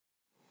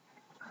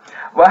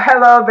Well,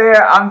 hello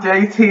there. I'm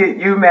JT at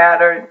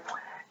UMatter.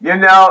 You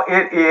know,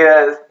 it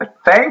is a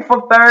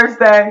thankful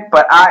Thursday,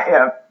 but I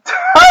am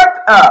turned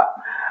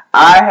up.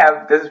 I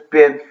have just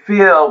been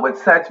filled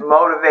with such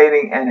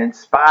motivating and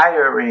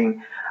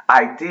inspiring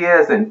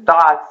ideas and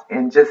thoughts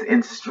and just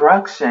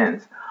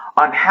instructions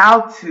on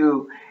how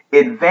to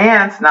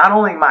advance not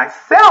only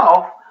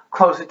myself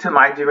closer to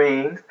my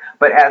dreams,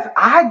 but as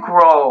I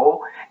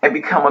grow and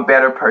become a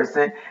better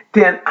person,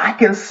 then I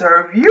can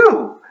serve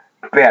you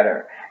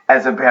better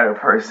as a better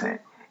person.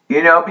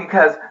 You know,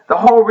 because the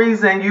whole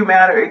reason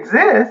UMatter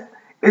exists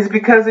is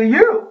because of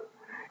you.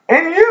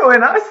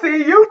 And I see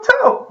you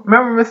too.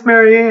 Remember Miss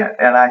Marianne?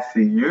 And I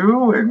see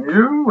you and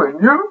you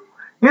and you.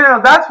 You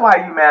know, that's why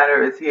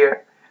UMatter is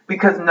here.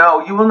 Because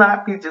no, you will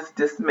not be just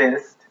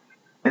dismissed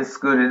and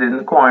scooted in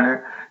the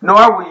corner,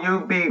 nor will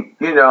you be,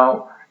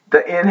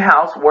 the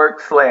in-house work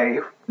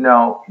slave.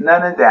 No,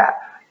 none of that.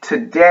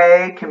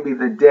 Today can be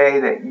the day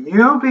that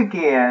you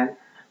begin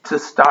to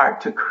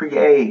start to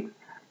create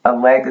a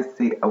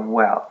legacy of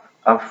wealth,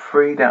 of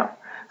freedom,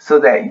 so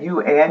that you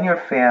and your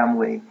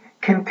family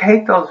can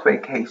take those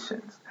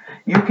vacations.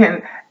 You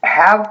can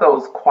have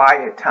those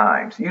quiet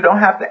times. You don't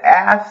have to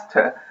ask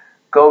to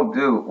go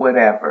do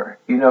whatever,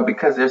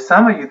 because there's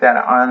some of you that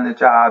are on the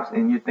jobs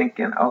and you're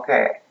thinking,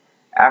 okay,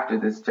 after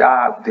this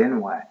job,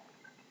 then what?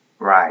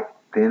 Right,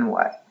 then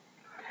what?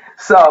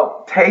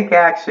 So take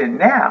action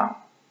now,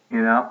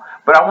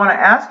 But I want to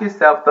ask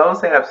yourself,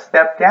 those that have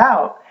stepped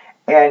out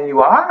and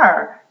you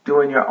are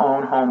doing your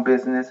own home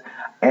business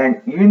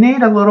and you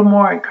need a little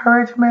more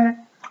encouragement,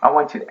 I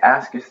want you to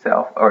ask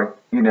yourself, or,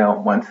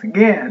 once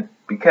again,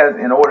 because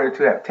in order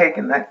to have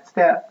taken that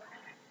step,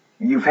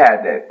 you've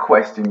had to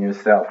question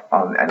yourself.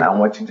 And I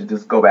want you to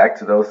just go back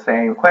to those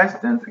same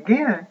questions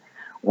again.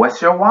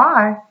 What's your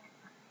why?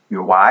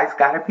 Your why's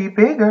got to be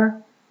bigger.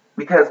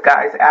 Because,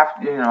 guys,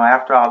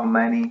 after all the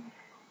money,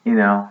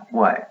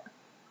 what?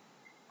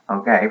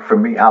 Okay, for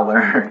me, I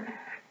learned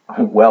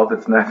wealth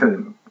is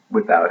nothing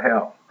without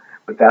help.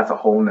 But that's a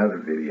whole nother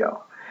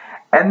video.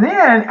 And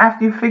then,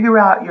 after you figure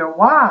out your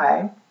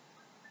why,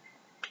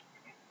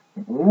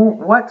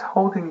 what's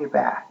holding you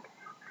back?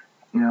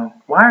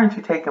 Why aren't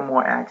you taking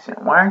more action?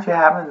 Why aren't you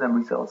having the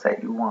results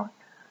that you want?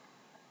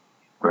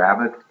 Grab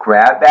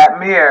that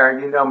mirror.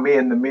 You know me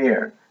in the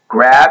mirror.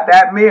 Grab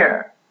that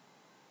mirror.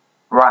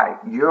 Right,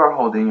 you're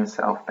holding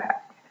yourself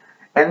back.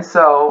 And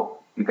so,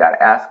 you got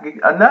to ask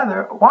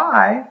another,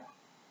 why?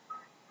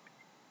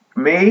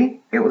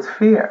 Me, it was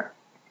fear.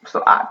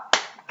 So I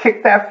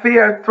kicked that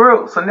fear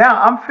through. So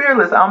now I'm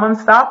fearless. I'm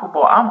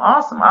unstoppable. I'm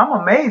awesome. I'm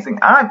amazing.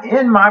 I'm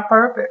in my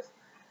purpose.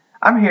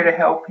 I'm here to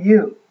help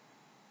you,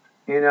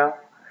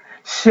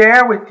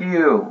 Share with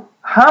you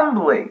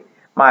humbly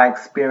my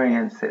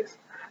experiences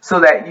so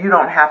that you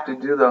don't have to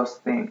do those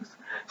things.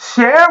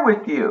 Share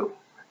with you,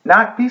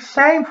 not be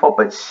shameful,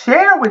 but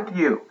share with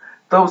you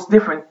those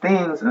different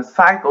things and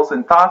cycles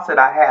and thoughts that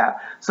I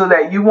have so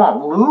that you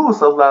won't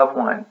lose a loved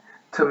one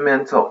to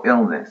mental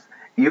illness.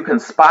 You can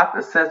spot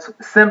the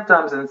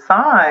symptoms and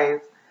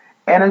signs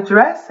and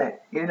address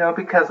it,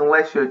 because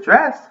unless you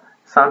address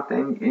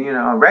something,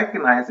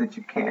 recognize that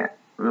you can't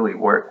really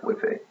work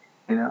with it,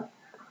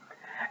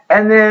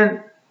 And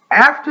then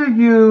after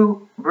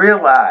you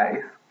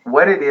realize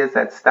what it is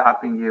that's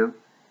stopping you,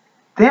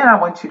 then I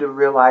want you to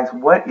realize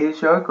what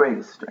is your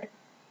greatest strength.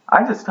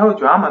 I just told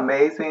you I'm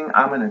amazing,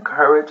 I'm an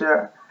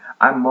encourager,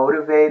 I'm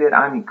motivated,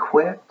 I'm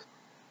equipped,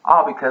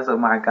 all because of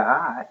my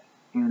God,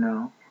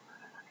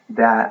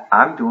 that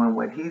I'm doing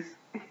what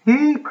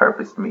He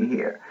purposed me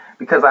here.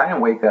 Because I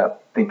didn't wake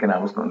up thinking I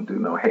was going to do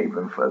no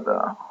haven for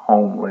the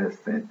homeless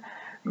and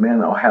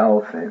mental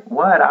health and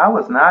what. That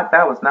was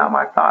not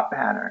my thought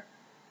pattern.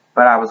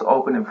 But I was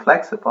open and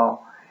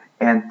flexible.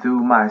 And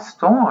through my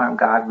storm,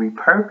 God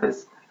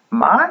repurposed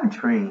my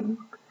dream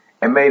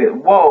and made it,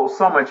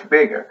 so much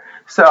bigger.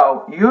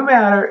 So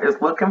UMatter is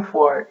looking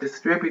for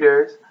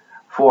distributors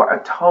for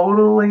a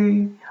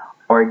totally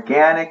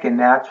organic and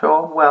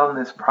natural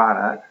wellness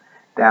product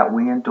that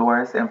we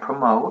endorse and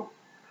promote.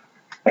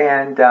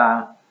 And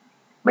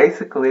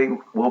basically,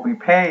 we'll be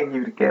paying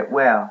you to get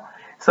well.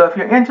 So if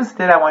you're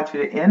interested, I want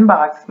you to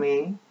inbox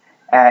me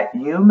at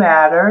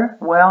UMatter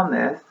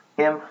Wellness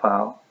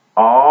Info,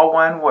 all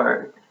one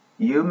word,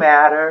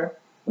 UMatter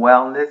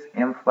Wellness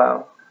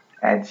Info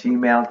at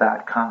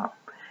gmail.com.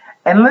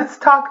 And let's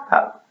talk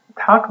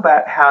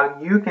about how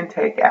you can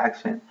take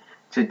action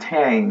to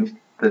change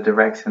the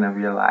direction of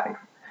your life,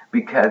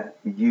 because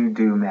you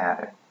do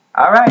matter.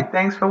 All right,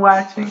 thanks for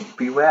watching.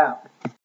 Be well.